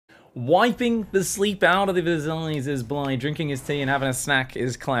Wiping the sleep out of his eyes is BLY'S, drinking his tea and having a snack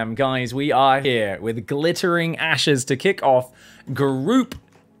is CLEM. Guys, we are here with glittering ashes to kick off Group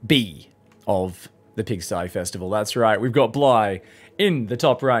B of the Pigsty Festival. That's right, we've got BLY in the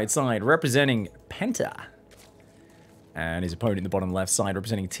top right side representing Penta. And his opponent in the bottom left side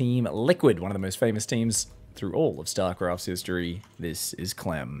representing Team Liquid, one of the most famous teams through all of StarCraft's history. This is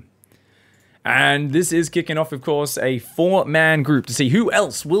CLEM. And this is kicking off, of course, a 4-man group to see who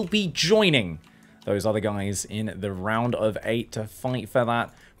else will be joining those other guys in the round of 8 to fight for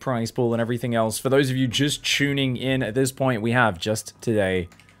that prize pool and everything else. For those of you just tuning in at this point, we have just today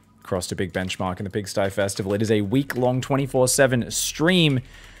crossed a big benchmark in the Pigsty Festival. It is a week-long 24/7 stream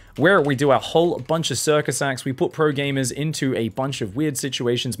where we do a whole bunch of circus acts. We put pro gamers into a bunch of weird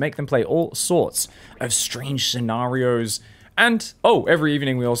situations, make them play all sorts of strange scenarios. And, oh, every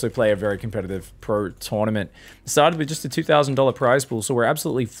evening we also play a very competitive pro tournament. Started with just a $2,000 prize pool, so we're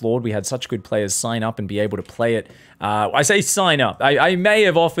absolutely floored we had such good players sign up and be able to play it. I say sign up. I may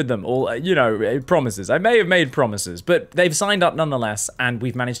have offered them all, you know, promises. I may have made promises, but they've signed up nonetheless, and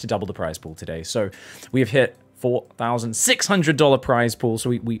we've managed to double the prize pool today. So we have hit $4,600 prize pool.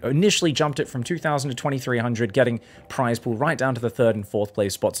 So we initially jumped it from $2,000 to $2,300, getting prize pool right down to the 3rd and 4th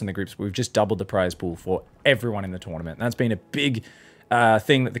place spots in the groups. We've just doubled the prize pool for everyone in the tournament. That's been a big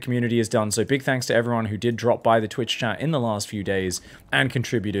thing that the community has done. So big thanks to everyone who did drop by the Twitch chat in the last few days and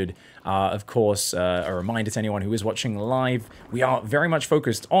contributed. Of course, a reminder to anyone who is watching live, we are very much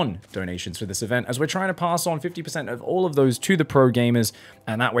focused on donations for this event as we're trying to pass on 50% of all of those to the pro gamers,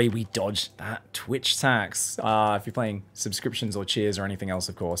 and that way we dodge that Twitch tax. If you're playing subscriptions or cheers or anything else,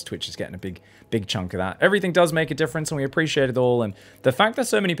 of course, Twitch is getting a big chunk of that. Everything does make a difference, and we appreciate it all. And the fact that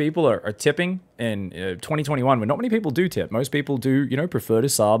so many people are tipping in 2021, when not many people do tip. Most people do, you know, prefer to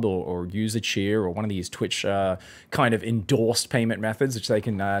sub or use a cheer or one of these Twitch kind of endorsed payment methods, which they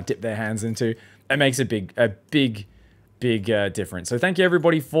can dip their hands into. It makes a big difference. So thank you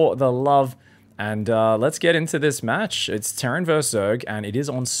everybody for the love, and let's get into this match. It's Terran vs Zerg, and it is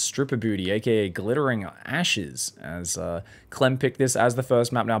on Stripper Booty, aka Glittering Ashes, as CLEM picked this as the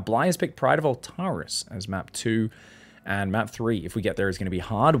first map. Now BLY has picked Pride of Altaris as map 2, and map 3, if we get there, is going to be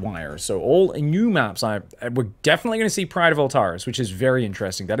Hardwire. So all new maps, we're definitely going to see Pride of Altaris, which is very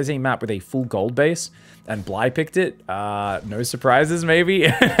interesting. That is a map with a full gold base, and BLY picked it. No surprises, maybe.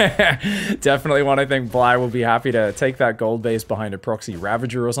 Definitely one I think BLY will be happy to take that gold base behind a proxy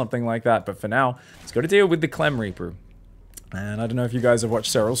Ravager or something like that. But for now, let's go to deal with the CLEM Reaper. And I don't know if you guys have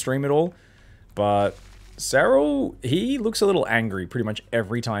watched Cyril stream at all, but Cyril, he looks a little angry pretty much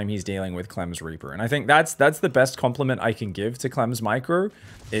every time he's dealing with CLEM's Reaper. And I think that's the best compliment I can give to CLEM's micro,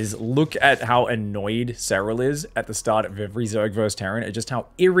 is look at how annoyed Cyril is at the start of every Zerg vs Terran, at just how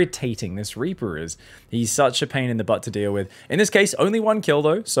irritating this Reaper is. He's such a pain in the butt to deal with. In this case, only 1 kill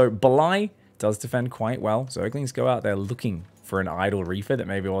though, so BLY does defend quite well. Zerglings go out there looking for an idle Reaper that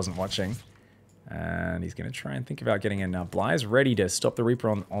maybe wasn't watching. And he's going to try and think about getting in now. BLY is ready to stop the Reaper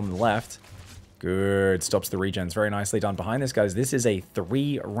on the left. Good, stops the regens. Very nicely done. Behind this, guys, this is a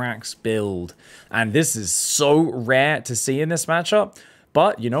 3 racks build. And this is so rare to see in this matchup.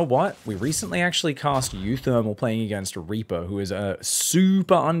 But you know what? We recently actually cast Euthermal playing against Reaper, who is a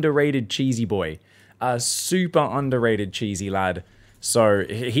super underrated cheesy boy. A super underrated cheesy lad. So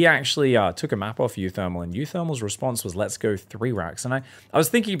he actually took a map off Euthermal, and Euthermal's response was, let's go 3 racks. And I was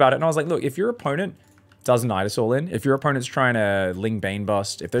thinking about it, and I was like, look, if your opponent does Nidus all in, if your opponent's trying to Ling Bane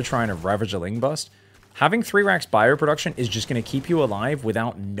bust, if they're trying to Ravage a Ling bust, having 3 racks bio production is just going to keep you alive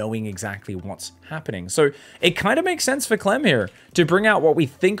without knowing exactly what's happening. So it kind of makes sense for CLEM here to bring out what we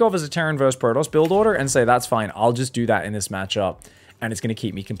think of as a Terran vs Protoss build order and say, that's fine, I'll just do that in this matchup, and it's going to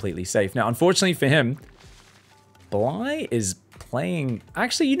keep me completely safe. Now, unfortunately for him, BLY is playing...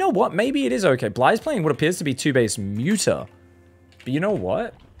 Actually, you know what? Maybe it is okay. BLY is playing what appears to be 2-base Muta. But you know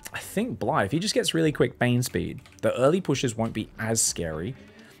what? I think BLY, if he just gets really quick Bane speed, the early pushes won't be as scary.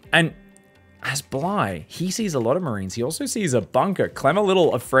 And as BLY, he sees a lot of Marines. He also sees a bunker. CLEM a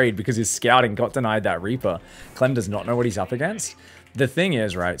little afraid because his scouting got denied that Reaper. CLEM does not know what he's up against. The thing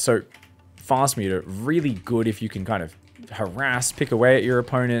is, right, so fast Muta, really good if you can kind of harass, pick away at your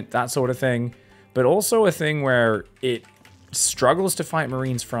opponent, that sort of thing. But also a thing where it struggles to fight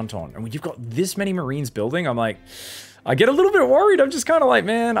Marines front on. And when you've got this many Marines building, I'm like... I get a little bit worried. I'm just kind of like,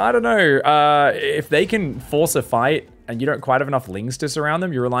 man, I don't know. If they can force a fight and you don't quite have enough Lings to surround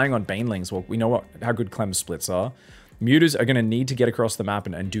them, you're relying on Banelings. Well, we know how good CLEM's splits are. Mutas are going to need to get across the map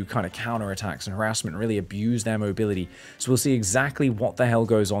and do kind of counterattacks and harassment and really abuse their mobility. So we'll see exactly what the hell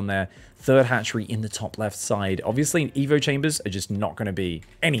goes on there. 3rd hatchery in the top left side. Obviously, Evo chambers are just not going to be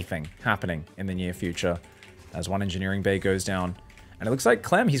anything happening in the near future as one engineering bay goes down. And it looks like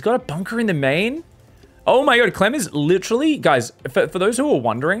Clem, he's got a bunker in the main. Oh my god, Clem is literally... Guys, for those who are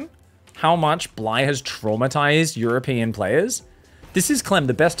wondering how much Bly has traumatized European players, this is Clem,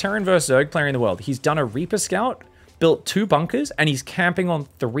 the best Terran vs Zerg player in the world. He's done a Reaper Scout, built 2 bunkers, and he's camping on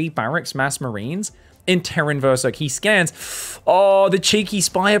 3 barracks mass marines in Terran vs Zerg. He scans. Oh, the cheeky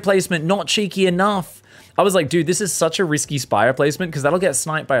Spire placement, not cheeky enough. I was like, dude, this is such a risky Spire placement because that'll get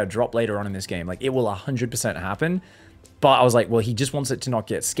sniped by a drop later on in this game. Like, it will 100% happen. But I was like, well, he just wants it to not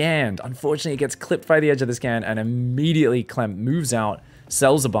get scanned. Unfortunately, it gets clipped by the edge of the scan, and immediately Clem moves out,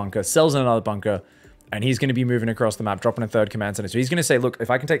 sells a bunker, sells another bunker, and he's going to be moving across the map, dropping a 3rd command center. So he's going to say, look,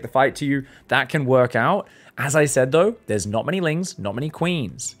 if I can take the fight to you, that can work out. As I said, though, there's not many lings, not many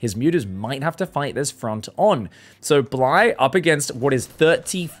queens. His mutas might have to fight this front on. So Bly up against what is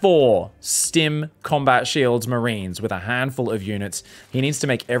 34 stim combat shields marines with a handful of units. He needs to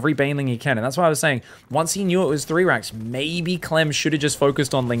make every baneling he can. And that's why I was saying, once he knew it was 3 racks, maybe Clem should have just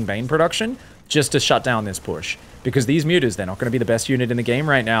focused on ling bane production just to shut down this push. Because these mutas, they're not going to be the best unit in the game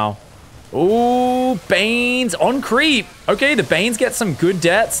right now. Ooh, Banes on creep. Okay, the Banes get some good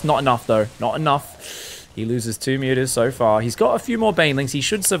deaths. Not enough, though. Not enough. He loses 2 mutas so far. He's got a few more banelings. He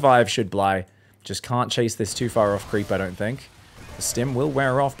should survive, should Bly. Just can't chase this too far off creep, I don't think. The stim will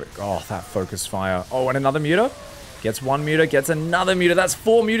wear off, but oh, that focus fire. Oh, and another muta. Gets 1 muta, gets another muta. That's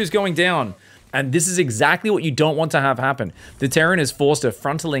 4 mutas going down. And this is exactly what you don't want to have happen. The Terran is forced a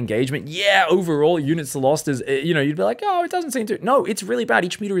frontal engagement. Yeah, overall, units lost is, you know, you'd be like, oh, it doesn't seem to. No, it's really bad.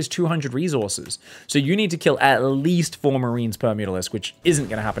 Each muta is 200 resources. So you need to kill at least 4 Marines per mutalisk, which isn't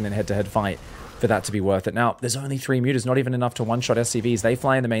going to happen in a head-to-head fight for that to be worth it. Now, there's only 3 mutas, not even enough to one-shot SCVs. They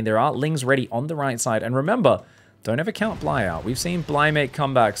fly in the main. There are lings ready on the right side. And remember, don't ever count Bly out. We've seen Bly make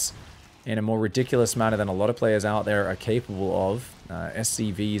comebacks in a more ridiculous manner than a lot of players out there are capable of.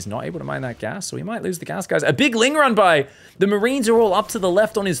 SCV's not able to mine that gas, so we might lose the gas, guys. A big ling run by. The Marines are all up to the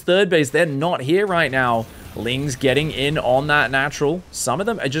left on his 3rd base. They're not here right now. Lings getting in on that natural. Some of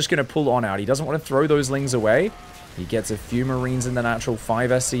them are just going to pull on out. He doesn't want to throw those lings away. He gets a few Marines in the natural, 5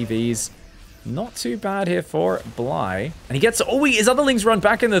 SCVs. Not too bad here for Bly. And he gets, oh, his other lings run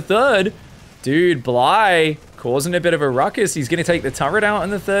back in the 3rd. Dude, Bly causing a bit of a ruckus. He's going to take the turret out in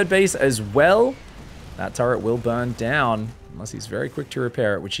the 3rd base as well. That turret will burn down. Unless he's very quick to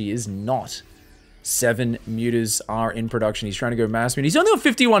repair it, which he is not. 7 mutas are in production. He's trying to go mass muta. He's only on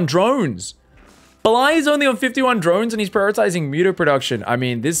 51 drones. Bly is only on 51 drones and he's prioritizing muta production. I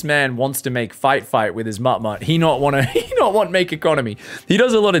mean, this man wants to make fight with his mutt. He not want make economy. He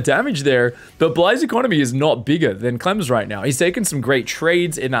does a lot of damage there, but Bly's economy is not bigger than Clem's right now. He's taken some great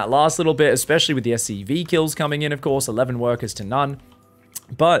trades in that last little bit, especially with the SCV kills coming in, of course, 11 workers to none.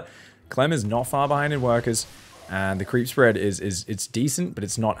 But Clem is not far behind in workers. And the creep spread it's decent, but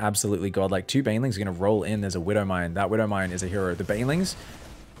it's not absolutely godlike. 2 banelings are going to roll in. There's a Widowmine. That Widowmine is a hero. The banelings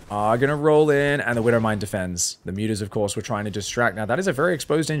are going to roll in, and the Widowmine defends. The mutas, of course, were trying to distract. Now, that is a very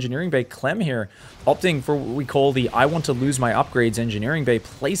exposed engineering bay. Clem here opting for what we call the I want to lose my upgrades engineering bay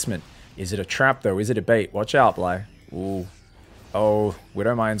placement. Is it a trap, though? Is it a bait? Watch out, Bly. Ooh. Oh,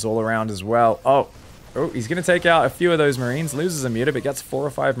 Widowmines all around as well. Oh, he's going to take out a few of those Marines. Loses a muta, but gets 4 or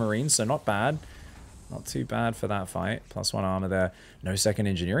 5 Marines, so not bad. Not too bad for that fight. +1 armor there. No second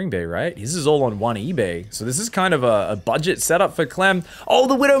engineering bay, right? This is all on 1 eBay. So this is kind of a budget setup for Clem. Oh,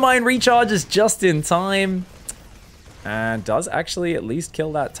 the Widowmine recharges just in time. And does actually at least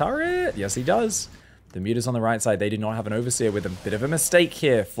kill that turret. Yes, he does. The mutas on the right side, they did not have an overseer with them. Bit of a mistake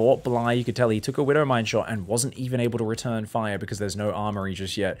here for Bly. You could tell he took a Widowmine shot and wasn't even able to return fire because there's no armory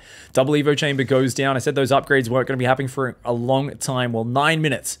just yet. Double Evo chamber goes down. I said those upgrades weren't going to be happening for a long time. Well, 9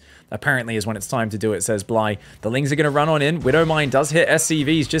 minutes apparently is when it's time to do it, says Bly. The lings are going to run on in. Widowmine does hit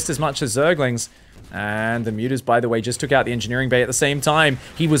SCVs just as much as Zerglings. And the mutas, by the way, just took out the engineering bay at the same time.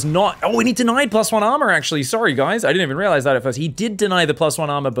 He was not... Oh, and he denied +1 armor, actually. Sorry, guys. I didn't even realize that at first. He did deny the +1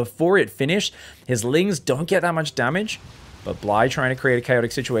 armor before it finished. His lings don't get that much damage. But Bly trying to create a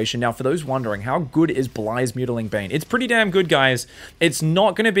chaotic situation. Now, for those wondering, how good is Bly's Mutiling Bane? It's pretty damn good, guys. It's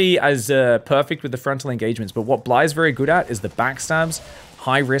not going to be as perfect with the frontal engagements. But what Bly's very good at is the backstabs.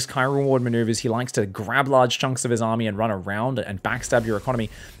 High risk, high reward maneuvers. He likes to grab large chunks of his army and run around and backstab your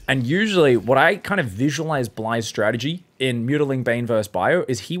economy. And usually, what I kind of visualize Bly's strategy in Mutiling Bane versus Bio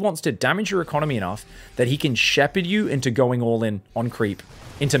is he wants to damage your economy enough that he can shepherd you into going all in on creep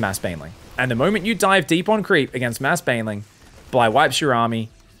into mass baneling. And the moment you dive deep on creep against mass baneling, Bly wipes your army,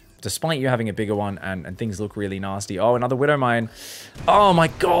 despite you having a bigger one, and things look really nasty. Oh, another Widowmine. Oh my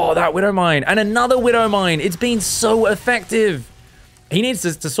god, that Widowmine. And another Widowmine. It's been so effective. He needs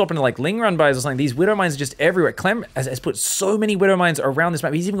to swap into like Ling run buys or something. These Widow Mines are just everywhere. Clem has put so many Widow Mines around this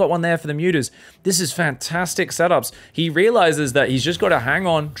map. He's even got one there for the mutas. This is fantastic setups. He realizes that he's just got to hang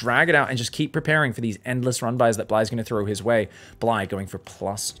on, drag it out, and just keep preparing for these endless run buys that BLY'S going to throw his way. BLY going for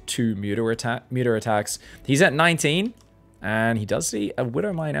 +2 muta attacks. He's at 19, and he does see a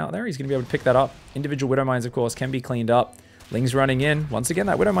Widow Mine out there. He's going to be able to pick that up. Individual Widow Mines, of course, can be cleaned up. Ling's running in. Once again,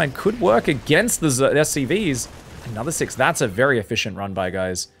 that Widow Mine could work against the SCVs. Another 6. That's a very efficient run by,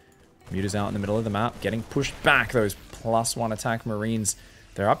 guys. Mutas out in the middle of the map, getting pushed back. Those +1 attack Marines.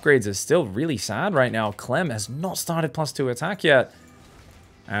 Their upgrades are still really sad right now. CLEM has not started +2 attack yet.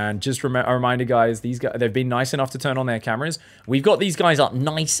 And just a reminder, guys, these guys, they've been nice enough to turn on their cameras. We've got these guys up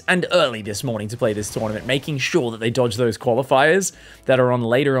nice and early this morning to play this tournament, making sure that they dodge those qualifiers that are on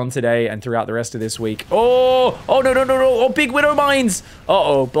later on today and throughout the rest of this week. Oh, no. Oh, big Widow Mines.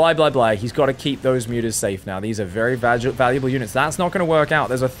 Uh-oh, BLY. He's got to keep those mutas safe now. These are very valuable units. That's not going to work out.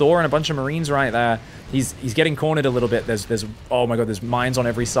 There's a Thor and a bunch of Marines right there. He's getting cornered a little bit. There's oh my god, there's mines on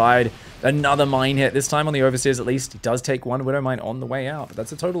every side. Another mine hit, this time on the overseers at least. He does take one Widow Mine on the way out, but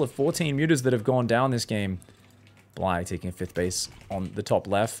that's a total of 14 mutas that have gone down this game. BLY taking a 5th base on the top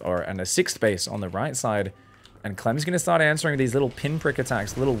left, and a 6th base on the right side. And Clem's going to start answering these little pinprick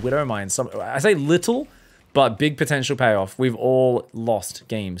attacks, little Widow Mines. I say little, but big potential payoff. We've all lost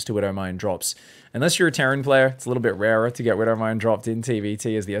games to Widow Mine drops. Unless you're a Terran player, it's a little bit rarer to get Widow Mine dropped in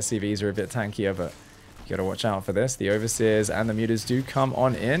TVT, as the SCVs are a bit tankier, but you gotta watch out for this. The overseers and the mutas do come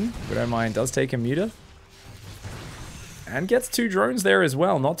on in. Widow Mine does take a muta. And gets 2 drones there as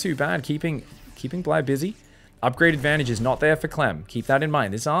well. Not too bad. Keeping BLY busy. Upgrade advantage is not there for Clem. Keep that in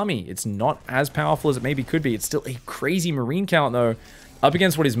mind. This army, it's not as powerful as it maybe could be. It's still a crazy Marine count, though, up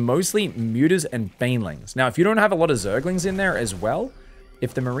against what is mostly mutas and banelings. Now, if you don't have a lot of Zerglings in there as well,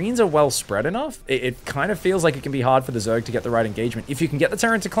 if the Marines are well spread enough, it kind of feels like it can be hard for the Zerg to get the right engagement. If you can get the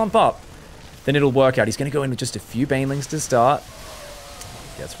Terran to clump up, then it'll work out. He's going to go in with just a few banelings to start.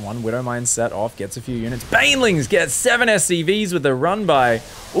 Gets 1 Widow Mine set off, gets a few units. Banelings gets 7 SCVs with the run by.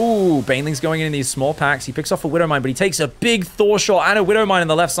 Ooh, Banelings going in these small packs. He picks off a Widow Mine, but he takes a big Thor shot and a Widow Mine on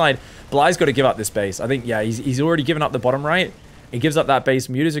the left side. BLY's got to give up this base. I think, yeah, he's already given up the bottom right. He gives up that base.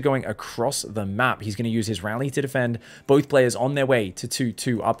 Mutas are going across the map. He's going to use his rally to defend. Both players on their way to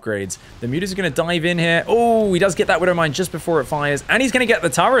 2-2 upgrades. The mutas are going to dive in here. Oh, he does get that Widow Mine just before it fires. And he's going to get the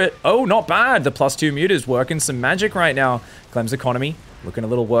turret. Oh, not bad. The +2 mutas working some magic right now. Clem's economy looking a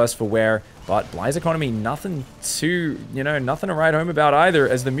little worse for wear. But BLY'S economy, nothing to, nothing to write home about either,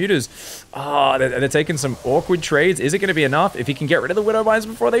 as the mutas, they're taking some awkward trades. Is it going to be enough if he can get rid of the Widow Mines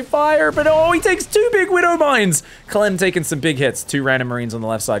before they fire? But oh, he takes 2 big Widow Mines. Clem taking some big hits. 2 random Marines on the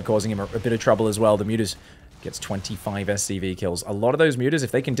left side, causing him a bit of trouble as well. The mutas gets 25 SCV kills. A lot of those mutas, if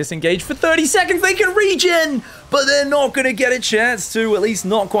they can disengage for 30 seconds, they can regen, but they're not going to get a chance to, at least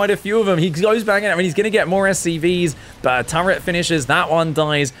not quite a few of them. He goes back in. I mean, he's going to get more SCVs, but a turret finishes. That one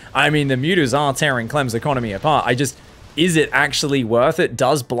dies. I mean, the mutas are tearing Clem's economy apart. Is it actually worth it?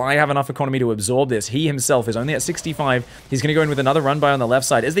 Does BLY have enough economy to absorb this? He himself is only at 65. He's going to go in with another run by on the left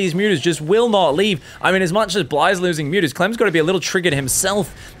side, as these mutas just will not leave. I mean, as much as BLY's losing mutas, Clem's got to be a little triggered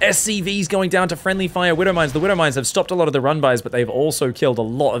himself. SCV's going down to friendly fire Widow Mines. The Widow Mines have stopped a lot of the run bys, but they've also killed a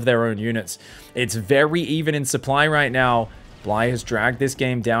lot of their own units. It's very even in supply right now. BLY has dragged this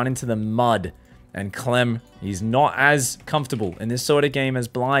game down into the mud. And Clem, he's not as comfortable in this sort of game as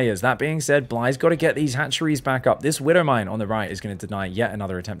BLY is. That being said, BLY's got to get these hatcheries back up. This Widow Mine on the right is going to deny yet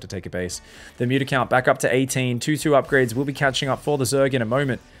another attempt to take a base. The muta count back up to 18. 2-2 upgrades will be catching up for the Zerg in a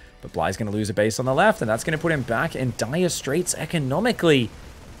moment. But BLY's going to lose a base on the left, and that's going to put him back in dire straits economically.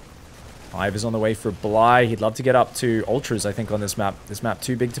 5 is on the way for BLY. He'd love to get up to Ultras, I think, on this map. This map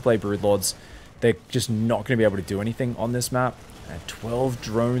too big to play Broodlords. They're just not going to be able to do anything on this map. And 12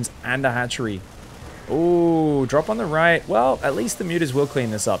 drones and a hatchery. Ooh, drop on the right. Well, at least the mutas will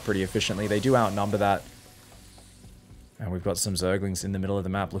clean this up pretty efficiently. They do outnumber that. And we've got some Zerglings in the middle of the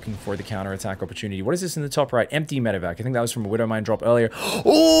map looking for the counterattack opportunity. What is this in the top right? Empty medevac. I think that was from a Widow Mine drop earlier.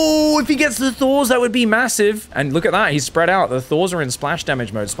 Oh, if he gets the Thors, that would be massive. And look at that. He's spread out. The Thors are in splash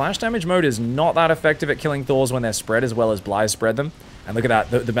damage mode. Splash damage mode is not that effective at killing Thors when they're spread as well as BLY spread them. And look at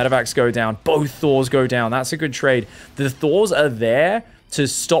that. The medevacs go down. Both Thors go down. That's a good trade. The Thors are there to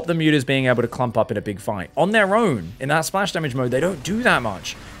stop the mutas being able to clump up in a big fight. On their own, in that splash damage mode, they don't do that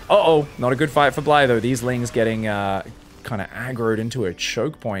much. Uh-oh, not a good fight for BLY, though. These Lings getting kind of aggroed into a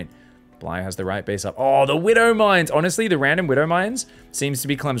choke point. Bly has the right base up. Oh, the Widow Mines. Honestly, the random Widow Mines seems to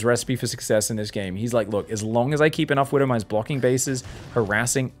be Clem's recipe for success in this game. He's like, look, as long as I keep enough Widow Mines blocking bases,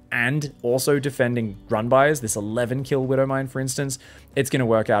 harassing, and also defending run-bys, this 11-kill Widow Mine, for instance, it's going to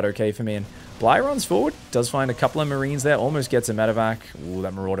work out okay for me. And Bly runs forward, does find a couple of Marines there, almost gets a medevac. Ooh,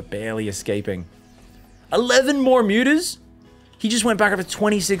 that Marauder barely escaping. 11 more mutas? He just went back up to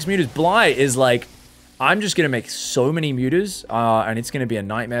 26 mutas. Bly is like, I'm just going to make so many mutas, and it's going to be a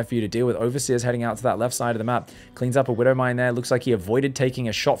nightmare for you to deal with. Overseer's heading out to that left side of the map. Cleans up a Widow Mine there. Looks like he avoided taking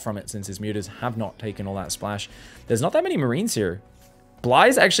a shot from it since his mutas have not taken all that splash. There's not that many Marines here.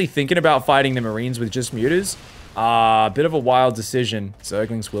 Bly's actually thinking about fighting the Marines with just mutas. Bit of a wild decision.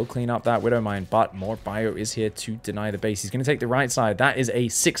 Zerglings will clean up that Widow Mine, but more bio is here to deny the base. He's going to take the right side. That is a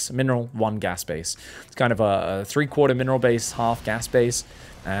 6 mineral, 1 gas base. It's kind of a 3/4 mineral base, half gas base.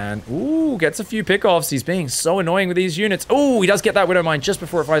 And, ooh, gets a few pickoffs. He's being so annoying with these units. Ooh, he does get that Widow Mine just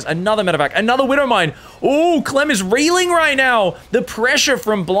before it fires. Another medevac. Another Widow Mine. Ooh, Clem is reeling right now. The pressure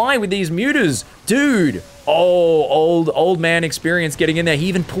from Bly with these mutas. Dude. Oh, old man experience getting in there. He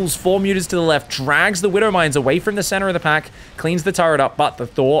even pulls 4 mutas to the left. Drags the Widow Mines away from the center of the pack. Cleans the turret up. But the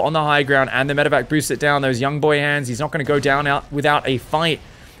Thor on the high ground and the medevac boosts it down. Those young boy hands. He's not going to go down out without a fight.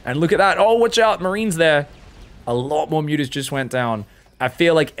 And look at that. Oh, watch out. Marines there. A lot more mutas just went down. I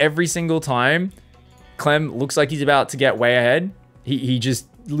feel like every single time Clem looks like he's about to get way ahead, he just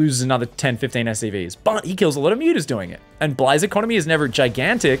loses another 10, 15 SCVs. But he kills a lot of mutas doing it. And Bly's economy is never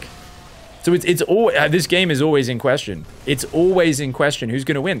gigantic. So it's all this game is always in question. It's always in question who's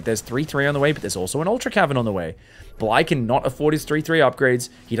going to win. There's 3-3 on the way, but there's also an Ultra Cavern on the way. Bly cannot afford his 3-3 upgrades.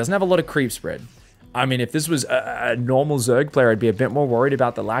 He doesn't have a lot of creep spread. I mean, if this was a normal Zerg player, I'd be a bit more worried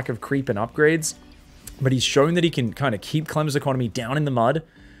about the lack of creep and upgrades. But he's shown that he can kind of keep Clem's economy down in the mud.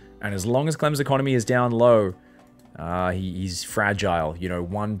 And as long as Clem's economy is down low, he's fragile. You know,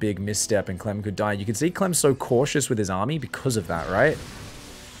 one big misstep and Clem could die. You can see Clem's so cautious with his army because of that, right?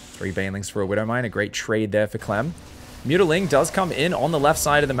 3 Banelings for a Widow Mine. A great trade there for Clem. Mutaling does come in on the left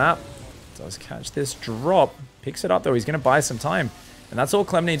side of the map. Does catch this drop. Picks it up, though. He's going to buy some time. And that's all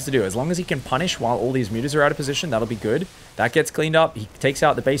Clem needs to do. As long as he can punish while all these mutas are out of position, that'll be good. That gets cleaned up. He takes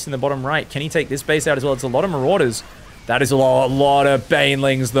out the base in the bottom right. Can he take this base out as well? It's a lot of Marauders. That is a lot of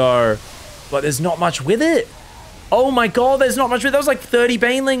Banelings, though. But there's not much with it. Oh my god, there's not much with it. That was like 30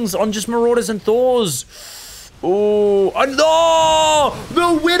 Banelings on just Marauders and Thors. Oh, no!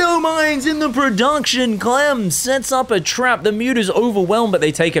 The Widow Mines in the production. Clem sets up a trap. The mutas overwhelmed, but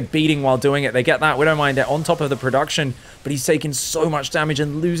they take a beating while doing it. They get that Widow Mine there on top of the production, but he's taking so much damage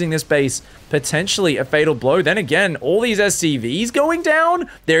and losing this base. Potentially a fatal blow. Then again, all these SCVs going down.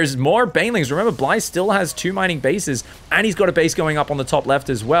 There's more Banelings. Remember, Bly still has 2 mining bases, and he's got a base going up on the top left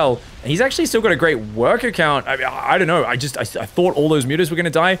as well. And he's actually still got a great worker count. I mean, I don't know. I thought all those mutas were going to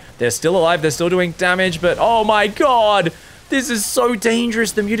die. They're still alive. They're still doing damage, but oh my god. This is so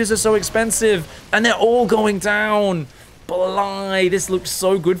dangerous. The mutas are so expensive, and they're all going down. Bly, this looked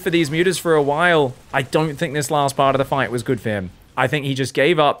so good for these mutas for a while. I don't think this last part of the fight was good for him. I think he just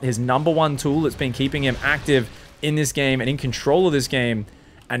gave up his #1 tool that's been keeping him active in this game and in control of this game.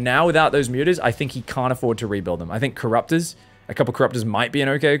 And now without those mutas, I think he can't afford to rebuild them. I think Corruptors, a couple Corruptors might be an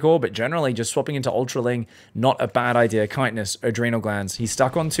okay call, but generally just swapping into Ultraling, not a bad idea. Kindness, Adrenal Glands. He's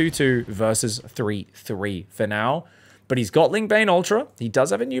stuck on 2-2 versus 3-3 for now. But he's got Lingbane Ultra. He does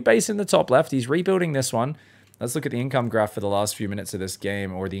have a new base in the top left. He's rebuilding this one. Let's look at the income graph for the last few minutes of this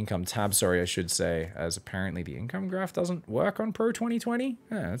game, or the income tab, sorry, I should say, as apparently the income graph doesn't work on Pro 2020.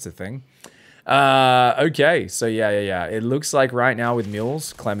 Yeah, that's a thing. Okay, so yeah. It looks like right now with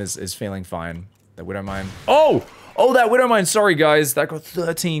mules, Clem is feeling fine. The Widow Mine. Oh, that Widow Mine, sorry guys, that got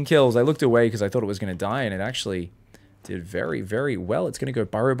 13 kills. I looked away because I thought it was going to die, and it actually did very, very well. It's going to go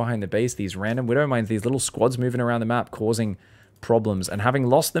burrow behind the base. These random Widow Mines, these little squads moving around the map, causing problems. And having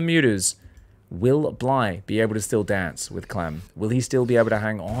lost the mutas, will Bly be able to still dance with Clem? Will he still be able to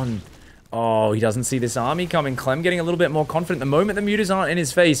hang on? Oh, he doesn't see this army coming. Clem getting a little bit more confident. The moment the mutas aren't in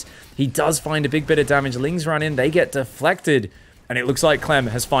his face, he does find a big bit of damage. Lings run in, they get deflected. And it looks like Clem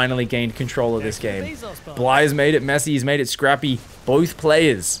has finally gained control of this game. Bly has made it messy, he's made it scrappy. Both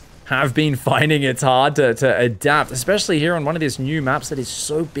players have been finding it hard to adapt, especially here on one of these new maps that is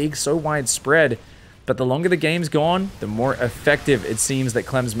so big, so widespread. But the longer the game's gone, the more effective it seems that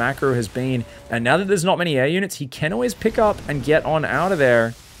Clem's macro has been. And now that there's not many air units, he can always pick up and get on out of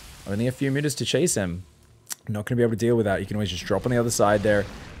there. Only a few mutas to chase him. Not going to be able to deal with that. You can always just drop on the other side there.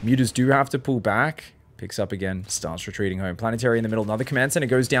 Mutas do have to pull back. Picks up again. Starts retreating home. Planetary in the middle. Another command center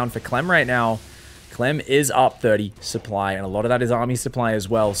goes down for Clem right now. Clem is up 30 supply, and a lot of that is army supply as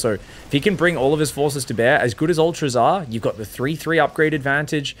well. So if he can bring all of his forces to bear, as good as Ultras are, you've got the 3-3 upgrade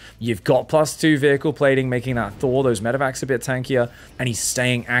advantage, you've got +2 vehicle plating, making that Thor, those medevacs a bit tankier, and he's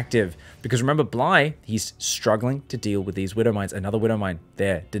staying active. Because remember, Bly, he's struggling to deal with these Widow Mines. Another Widow Mine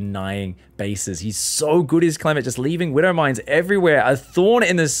there, denying bases. He's so good, is Clem, at just leaving Widow Mines everywhere. A thorn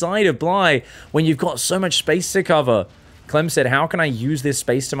in the side of Bly when you've got so much space to cover. Clem said, how can I use this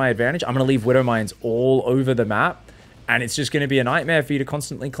space to my advantage? I'm going to leave Widow Mines all over the map, and it's just going to be a nightmare for you to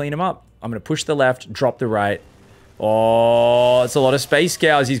constantly clean them up. I'm going to push the left, drop the right. Oh, it's a lot of space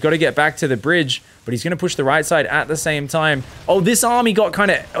cows. He's got to get back to the bridge, but he's going to push the right side at the same time. Oh, this army got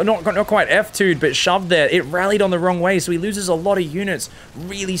kind of, not quite F2'd, but shoved there. It rallied on the wrong way, so he loses a lot of units.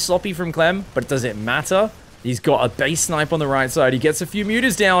 Really sloppy from Clem, but does it matter? He's got a base snipe on the right side. He gets a few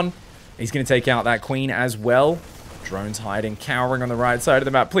mutas down. He's going to take out that queen as well. Drones hiding, cowering on the right side of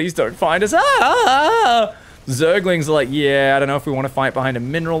the map. Please don't find us. Ah! Zerglings are like, yeah, I don't know if we want to fight behind a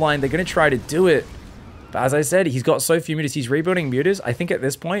mineral line. They're going to try to do it. But as I said, he's got so few mutas. He's rebuilding mutas. I think at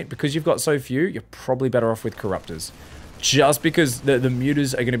this point, because you've got so few, you're probably better off with corruptors. Just because the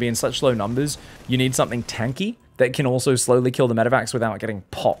mutas are going to be in such low numbers, you need something tanky that can also slowly kill the medevacs without getting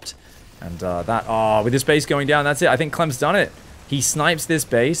popped. And with this base going down, that's it. I think Clem's done it. He snipes this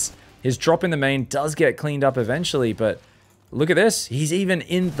base. His drop in the main does get cleaned up eventually, but look at this. He's even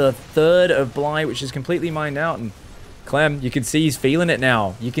in the third of Bly, which is completely mined out. And Clem, you can see he's feeling it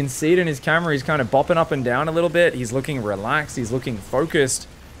now. You can see it in his camera. He's kind of bopping up and down a little bit. He's looking relaxed. He's looking focused.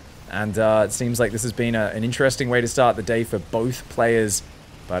 And it seems like this has been an interesting way to start the day for both players.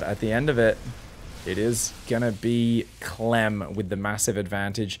 But at the end of it, it is going to be Clem with the massive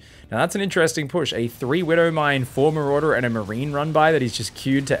advantage. Now, that's an interesting push. A 3 Widow Mine, 4 Marauder, and a Marine run by that he's just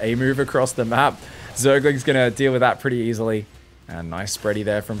queued to A-move across the map. Zergling's going to deal with that pretty easily. And nice spready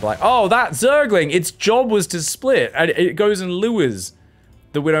there from Black. Oh, that Zergling! Its job was to split. And it goes and lures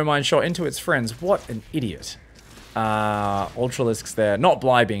the Widow Mine shot into its friends. What an idiot. Ultralisks there. Not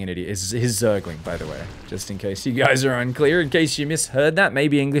Bly being an idiot. It's his Zergling, by the way. Just in case you guys are unclear. In case you misheard that.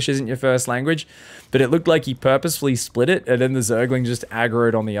 Maybe English isn't your first language. But it looked like he purposefully split it. And then the Zergling just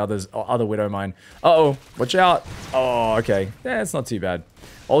aggroed on the other Widow Mine. Uh-oh. Watch out. Oh, okay. Yeah, it's not too bad.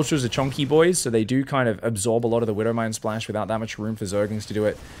 Ultras are chonky boys, so they do kind of absorb a lot of the Widow Mine splash without that much room for Zerglings to do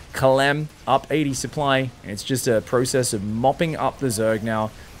it. Clem up 80 supply. And it's just a process of mopping up the Zerg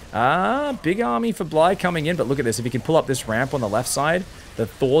now. Big army for Bly coming in, but look at this. If he can pull up this ramp on the left side, the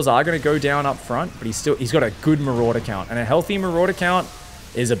Thors are going to go down up front, but he's got a good Marauder count. And a healthy Marauder count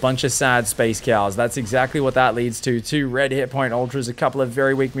is a bunch of sad space cows. That's exactly what that leads to. 2 red hit point Ultras, a couple of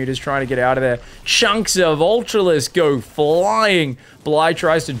very weak mutas trying to get out of there. Chunks of Ultralisk go flying. Bly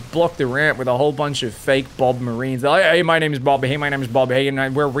tries to block the ramp with a whole bunch of fake Bob Marines. Like, hey, my name is Bob. Hey, my name is Bob. Hey,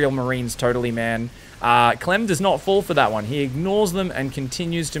 and we're real Marines, totally, man. Clem does not fall for that one. He ignores them and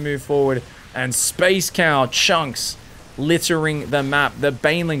continues to move forward. And Space Cow chunks littering the map. The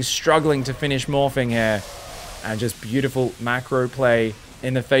Banelings struggling to finish morphing here. And just beautiful macro play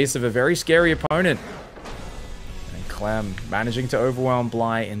in the face of a very scary opponent. And Clem managing to overwhelm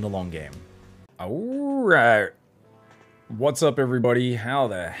Bly in the long game. Alright. What's up, everybody? How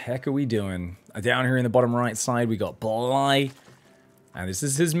the heck are we doing? Down here in the bottom right side, we got Bly. And this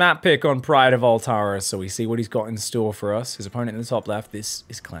is his map pick on Pride of Altara, so we see what he's got in store for us. His opponent in the top left, this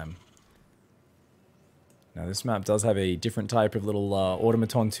is Clem. Now, this map does have a different type of little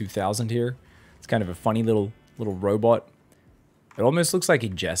Automaton 2000 here. It's kind of a funny little robot. It almost looks like a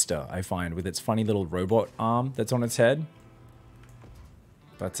jester, I find, with its funny little robot arm that's on its head.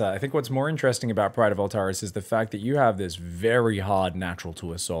 But I think what's more interesting about Pride of Altaris is the fact that you have this very hard natural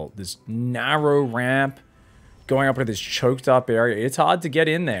to assault. This narrow ramp going up into this choked up area. It's hard to get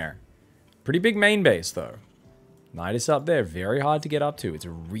in there. Pretty big main base, though. Nidus up there, very hard to get up to. It's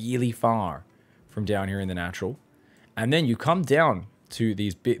really far from down here in the natural. And then you come down to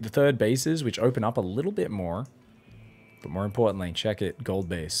the third bases, which open up a little bit more. But more importantly, check it, gold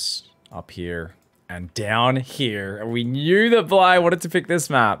base up here and down here. And we knew that Bly wanted to pick this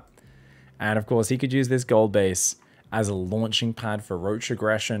map. And of course, he could use this gold base as a launching pad for Roach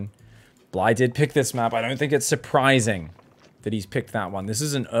aggression. Bly did pick this map. I don't think it's surprising that he's picked that one. This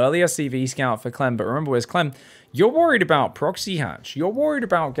is an earlier CV scout for Clem, but remember, where's Clem? You're worried about proxy hatch. You're worried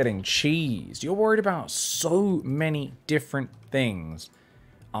about getting cheesed. You're worried about so many different things.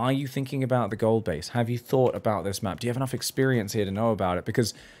 Are you thinking about the gold base? Have you thought about this map? Do you have enough experience here to know about it?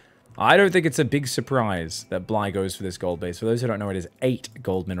 Because I don't think it's a big surprise that Bly goes for this gold base. For those who don't know, it is 8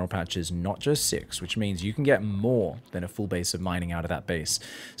 gold mineral patches, not just 6, which means you can get more than a full base of mining out of that base.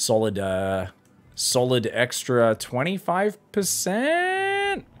 Solid extra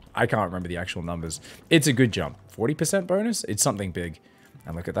 25%? I can't remember the actual numbers. It's a good jump. 40% bonus? It's something big.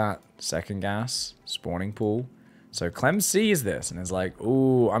 And look at that. Second gas. Spawning pool. So Clem sees this and is like,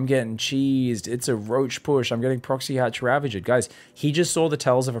 ooh, I'm getting cheesed. It's a roach push. I'm getting proxy hatch ravager. Guys, he just saw the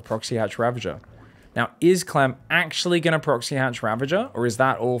tells of a proxy hatch ravager. Now, is Clem actually going to proxy hatch ravager, or is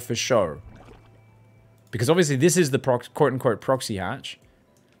that all for show? Because obviously this is the quote-unquote proxy hatch.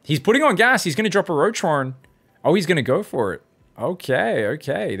 He's putting on gas. He's going to drop a roach horn. Oh, he's going to go for it. Okay,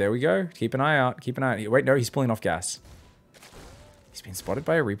 okay. There we go. Keep an eye out. Keep an eye out. Wait, no, he's pulling off gas. He's been spotted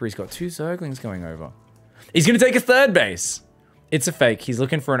by a Reaper. He's got 2 Zerglings going over. He's going to take a third base. It's a fake. He's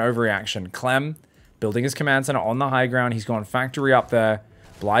looking for an overreaction. Clem, building his command center on the high ground. He's gone factory up there.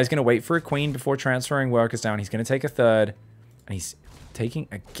 BLY'S going to wait for a queen before transferring workers down. He's going to take a third. And he's taking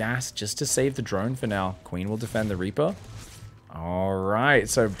a gas just to save the drone for now. Queen will defend the Reaper. All right.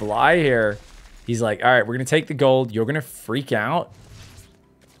 So BLY here, he's like, all right, we're going to take the gold. You're going to freak out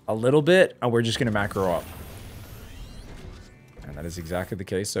a little bit. And we're just going to macro up. And that is exactly the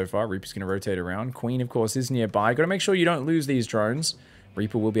case so far. Reaper's going to rotate around. Queen, of course, is nearby. Got to make sure you don't lose these drones.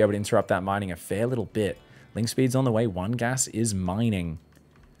 Reaper will be able to interrupt that mining a fair little bit. Link speed's on the way. 1 gas is mining.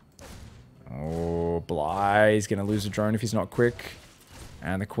 Oh, BLY'S going to lose a drone if he's not quick.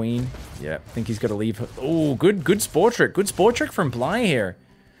 And the queen. Yeah, I think he's got to leave her. Oh, good spore trick. Good spore trick from BLY here.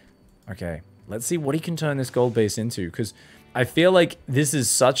 Okay, let's see what he can turn this gold base into. Because I feel like this is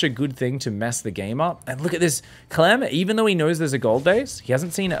such a good thing to mess the game up. And look at this. Clem, even though he knows there's a gold base, he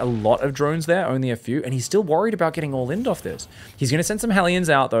hasn't seen a lot of drones there, only a few. And he's still worried about getting all in off this. He's going to send some Hellions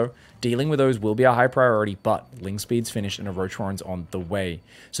out, though. Dealing with those will be a high priority, but Ling Speed's finished and a Roach Horn's on the way.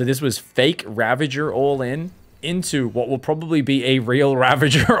 So this was fake Ravager all in into what will probably be a real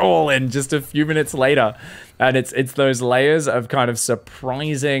Ravager all in just a few minutes later. And it's those layers of kind of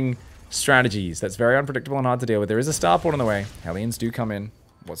surprising strategies that's very unpredictable and hard to deal with. There is a starport on the way. Hellions do come in.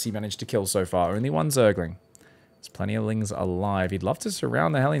 What's he managed to kill so far? Only 1 Zergling. There's plenty of Lings alive. He'd love to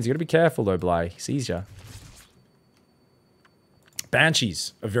surround the Hellions. You got to be careful though, BLY. He sees ya.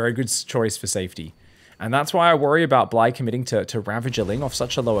 Banshees, a very good choice for safety. And that's why I worry about BLY committing to Ravager Ling off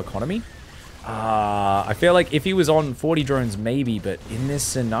such a low economy. I feel like if he was on 40 drones, maybe, but in this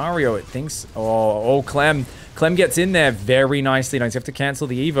scenario, it thinks... Oh, Clem. Clem gets in there very nicely. Now he's going to have to cancel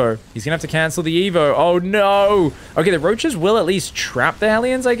the Evo. He's going to have to cancel the Evo. Oh, no. Okay, the Roaches will at least trap the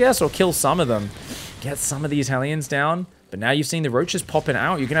Hellions, I guess, or kill some of them. Get some of these Hellions down. But now you've seen the Roaches popping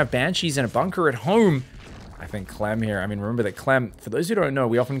out. You're going to have Banshees in a bunker at home. I think Clem here, I mean, remember that Clem, for those who don't know,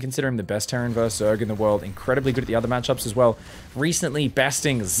 we often consider him the best Terran versus Zerg in the world. Incredibly good at the other matchups as well. Recently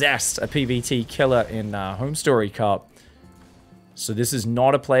besting Zest, a PvT killer in Home Story Cup. So this is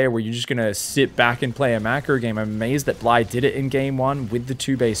not a player where you're just going to sit back and play a macro game. I'm amazed that BLY did it in game 1 with the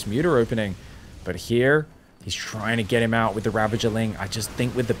 2-base muter opening. But here, he's trying to get him out with the Ravager Ling. I just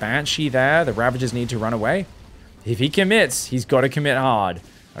think with the Banshee there, the Ravagers need to run away. If he commits, he's got to commit hard.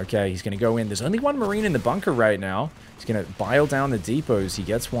 Okay, he's going to go in. There's only 1 Marine in the bunker right now. He's going to bile down the depots. He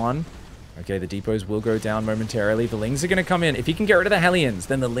gets 1. Okay, the depots will go down momentarily. The Lings are going to come in. If he can get rid of the Hellions,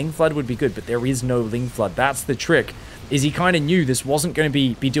 then the Ling Flood would be good, but there is no Ling Flood. That's the trick, is he kind of knew this wasn't going to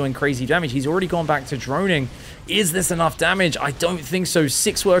be doing crazy damage. He's already gone back to droning. Is this enough damage? I don't think so.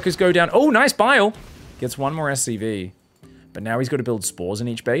 6 workers go down. Oh, nice bile. Gets 1 more SCV. But now he's got to build spores in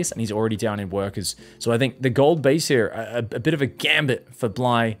each base, and he's already down in workers. So I think the gold base here, a bit of a gambit for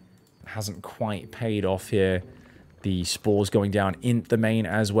BLY. Hasn't quite paid off here. The spores going down in the main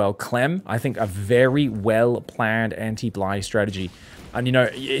as well. Clem, I think a very well-planned anti-BLY strategy. And, you know,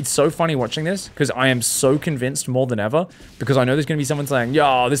 it's so funny watching this, because I am so convinced more than ever, because I know there's going to be someone saying,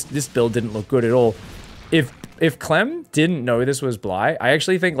 yo, this build didn't look good at all. If Clem didn't know this was BLY, I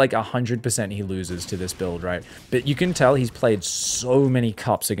actually think like 100% he loses to this build, right? But you can tell he's played so many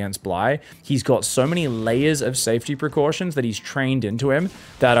cups against BLY. He's got so many layers of safety precautions that he's trained into him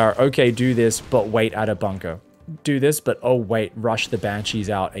that are, okay, do this, but wait at a bunker. Do this, but oh wait, rush the Banshees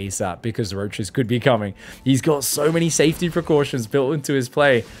out ASAP because the Roaches could be coming. He's got so many safety precautions built into his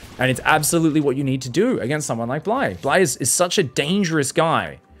play, and it's absolutely what you need to do against someone like BLY. BLY is such a dangerous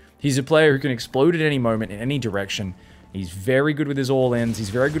guy. He's a player who can explode at any moment in any direction. He's very good with his all-ins. He's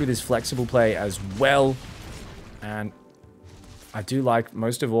very good with his flexible play as well. And I do like,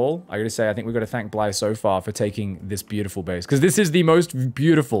 most of all, I gotta say, I think we've got to thank BLY so far for taking this beautiful base. Because this is the most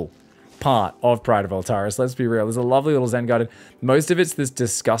beautiful part of Pride of Altaris. Let's be real. There's a lovely little Zen garden. Most of it's this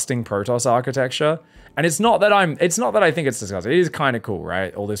disgusting Protoss architecture. And it's not that I think it's disgusting. It is kind of cool,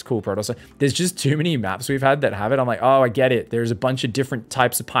 right? All this cool Protoss. There's just too many maps we've had that have it. I'm like, oh, I get it. There's a bunch of different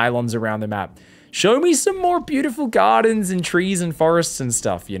types of pylons around the map. Show me some more beautiful gardens and trees and forests and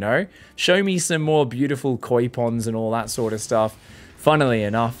stuff, you know? Show me some more beautiful koi ponds and all that sort of stuff. Funnily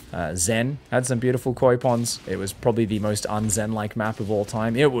enough, Zen had some beautiful koi ponds. It was probably the most un-Zen-like map of all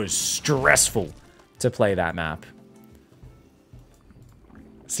time. It was stressful to play that map.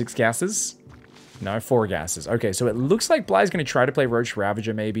 6 gases? No, 4 gases. Okay, so it looks like BLY'S going to try to play Roach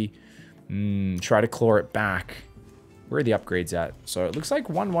Ravager, maybe. Try to claw it back. Where are the upgrades at? So it looks like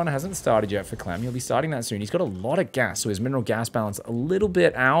 1-1 hasn't started yet for CLEM. He'll be starting that soon. He's got a lot of gas, so his mineral gas balance a little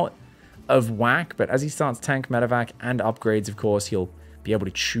bit out of whack, but as he starts tank, medevac, and upgrades, of course, he'll be able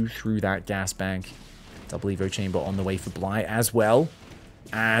to chew through that gas bank. Double Evo chamber on the way for BLY as well.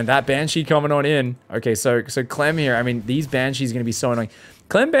 And that Banshee coming on in. Okay, so CLEM here, I mean, these Banshees are going to be so annoying.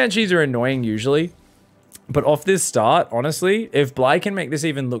 CLEM Banshees are annoying usually, but off this start, honestly, if BLY can make this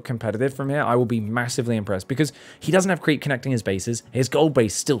even look competitive from here, I will be massively impressed because he doesn't have creep connecting his bases. His gold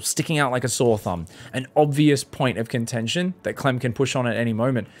base still sticking out like a sore thumb. An obvious point of contention that CLEM can push on at any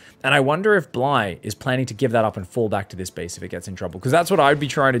moment. And I wonder if BLY is planning to give that up and fall back to this base if it gets in trouble, because that's what I would be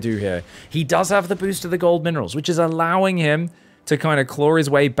trying to do here. He does have the boost of the gold minerals, which is allowing him to kind of claw his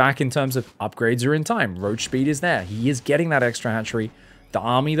way back in terms of upgrades are in time. Roach speed is there. He is getting that extra hatchery. The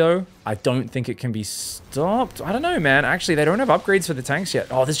army, though, I don't think it can be stopped. I don't know, man. Actually, they don't have upgrades for the tanks yet.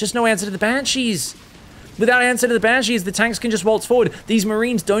 Oh, there's just no answer to the Banshees. Without answer to the Banshees, the tanks can just waltz forward. These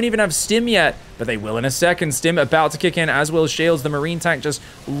Marines don't even have stim yet, but they will in a second. Stim about to kick in, as will Shields. The Marine tank just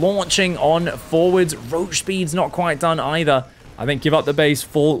launching on forwards. Roach speed's not quite done either. I think give up the base,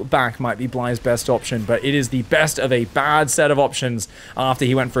 fall back might be BLY'S best option, but it is the best of a bad set of options. After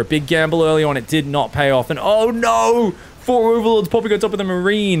he went for a big gamble early on, it did not pay off. And oh no! 4 Overlords popping on top of the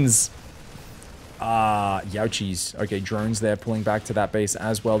Marines. Youchies. Okay, drones there pulling back to that base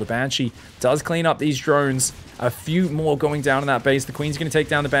as well. The Banshee does clean up these drones. A few more going down in that base. The Queen's going to take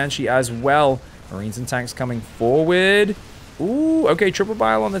down the Banshee as well. Marines and tanks coming forward. Ooh, okay, triple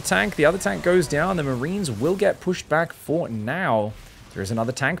bile on the tank. The other tank goes down. The Marines will get pushed back for now. There's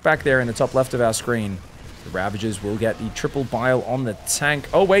another tank back there in the top left of our screen. The Ravagers will get the triple bile on the tank.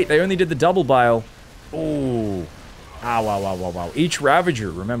 Oh, wait, they only did the double bile. Ooh. Ow, wow, wow, wow, wow. Each Ravager,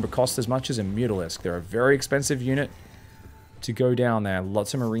 remember, costs as much as a Mutalisk. They're a very expensive unit to go down there.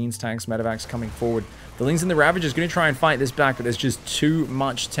 Lots of Marines, tanks, medevacs coming forward. The Lings and the Ravagers going to try and fight this back, but there's just too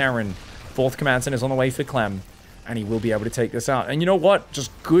much Terran. 4th Command Center is on the way for CLEM, and he will be able to take this out. And you know what?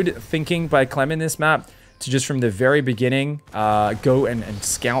 Just good thinking by CLEM in this map to just from the very beginning go and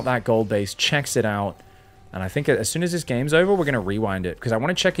scout that gold base, checks it out. And I think as soon as this game's over, we're going to rewind it. Because I want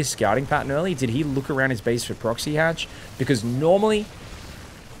to check his scouting pattern early. Did he look around his base for proxy hatch? Because normally,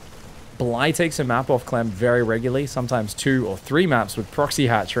 BLY takes a map off CLEM very regularly. Sometimes 2 or 3 maps with proxy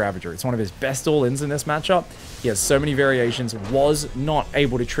hatch Ravager. It's one of his best all-ins in this matchup. He has so many variations. Was not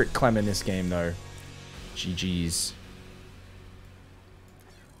able to trick CLEM in this game, though. GG's.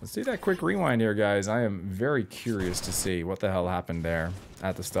 Let's do that quick rewind here, guys. I am very curious to see what the hell happened there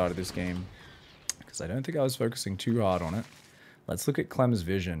at the start of this game. Because I don't think I was focusing too hard on it. Let's look at CLEM's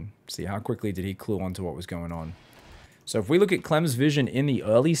vision. See how quickly did he clue onto what was going on. So if we look at CLEM's vision in the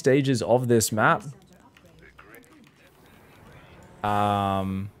early stages of this map.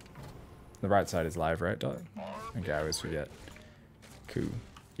 The right side is live, right, Dot? Okay, I always forget. Cool.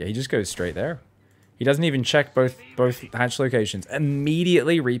 Yeah, he just goes straight there. He doesn't even check both hatch locations.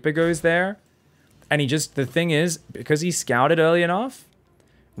 Immediately Reaper goes there. And he just, the thing is, because he scouted early enough,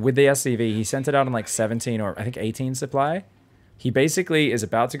 with the SCV, he sent it out on like 17 or I think 18 supply. He basically is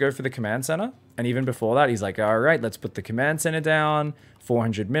about to go for the command center. And even before that, he's like, all right, let's put the command center down.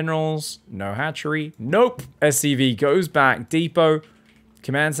 400 minerals, no hatchery. Nope. SCV goes back, depot,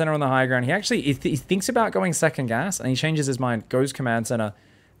 command center on the high ground. He actually, he thinks about going second gas and he changes his mind, goes command center,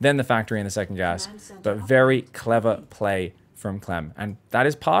 then the factory in the second gas. But very clever play from CLEM. And that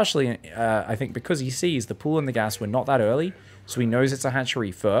is partially, I think, because he sees the pool and the gas were not that early. So he knows it's a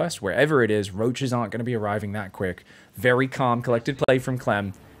hatchery first. Wherever it is, roaches aren't going to be arriving that quick. Very calm, collected play from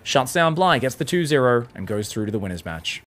CLEM. Shuts down BLY, gets the 2-0, and goes through to the winner's match.